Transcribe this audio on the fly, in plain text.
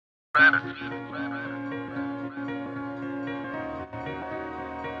Watching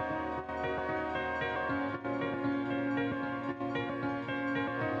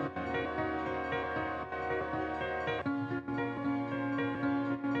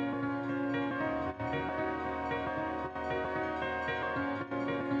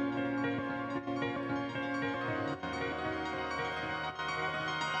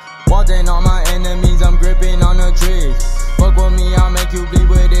all my enemies, I'm gripping on the tree. Fuck with me, I'll make you bleed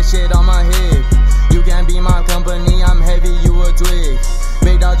with this shit on my head. You can't be my company, I'm heavy, you a twig.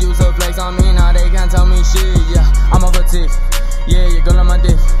 Big dog use a flex on me, now they can't tell me shit. Yeah, I'm off a tick. Yeah, you girl on my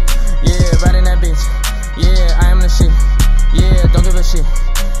dick. Yeah, riding that bitch. Yeah, I am the shit. Yeah, don't give a shit.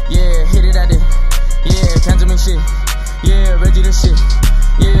 Yeah, hit it at it. Yeah, can't tell me shit. Yeah, Reggie the shit.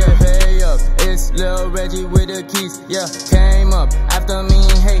 Yeah, hey up, it's Lil Reggie with the keys. Yeah, came up after me,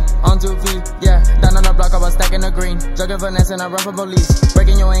 hey, on 2 feet. Yeah, down on the block, I was stacking the green. Jugging finesse and I run for police.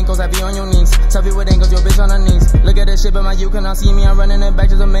 Breaking your ankles, I be on your knees. Tough you with ankles, your bitch on her knees. Look at this shit, but my you cannot see me. I'm running it back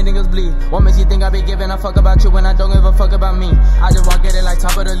just to make niggas bleed. What makes you think I be giving a fuck about you when I don't give a fuck about me? I just walk get it like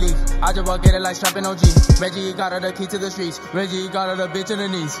top of the league. I just walk get it like strapping OG. Reggie got her the key to the streets. Reggie got her the bitch in the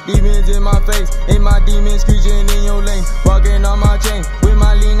knees. Demons in my face, in my demons screeching in your lane. Walking on my chain with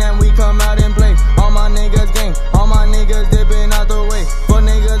my lean and we come out and play. All my niggas gang, all my niggas dipping out the way. But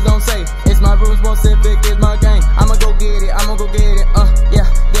niggas don't say, it's my rules specific, it's my gang. I'ma go get it, I'ma go get it, yeah.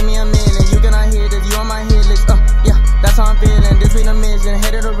 Give me a million, you cannot hear this, you on my hit list, yeah. That's how I'm feeling, this be the mission.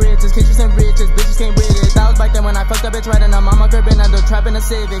 Head of the riches, kitchens and riches, bitches came with it. That was back then when I fucked that bitch right and I'm on my crib and I do trap in the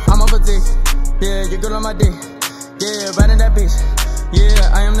Civic. I'm off a dick, yeah, you good on my dick. Yeah, riding that bitch,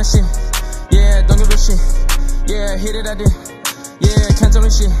 yeah, I am the shit. Yeah, don't give a shit, yeah, hit it I did. Yeah, can't tell me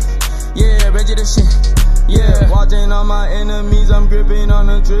shit. Yeah, Reggie the shit. Yeah, watching all my enemies, I'm gripping on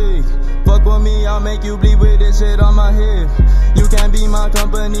the tree. Fuck with me, I'll make you bleed with this shit on my head. You can't be my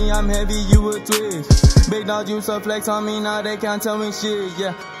company, I'm heavy, you a twig. Big dog use a flex on me, now they can't tell me shit.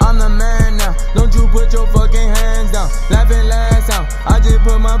 Yeah, I'm the man now, don't you put your fucking hands down. Laughing last time, I just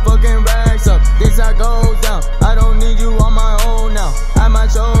put my fucking racks up. This how goes down, I don't need you on my own now. At my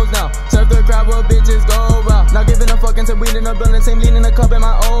shows now, surf the crowd where bitches go out. Not giving a fuck until we in the building, same lean in the cup in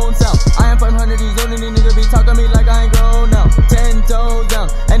my own sound. I am 500, these only niggas be talking me like I ain't grown now. 10 toes down,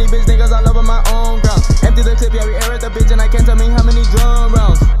 any bitch niggas all over my own ground. Empty the clip, yeah, we air at the bitch and I can't tell me how many drum rounds.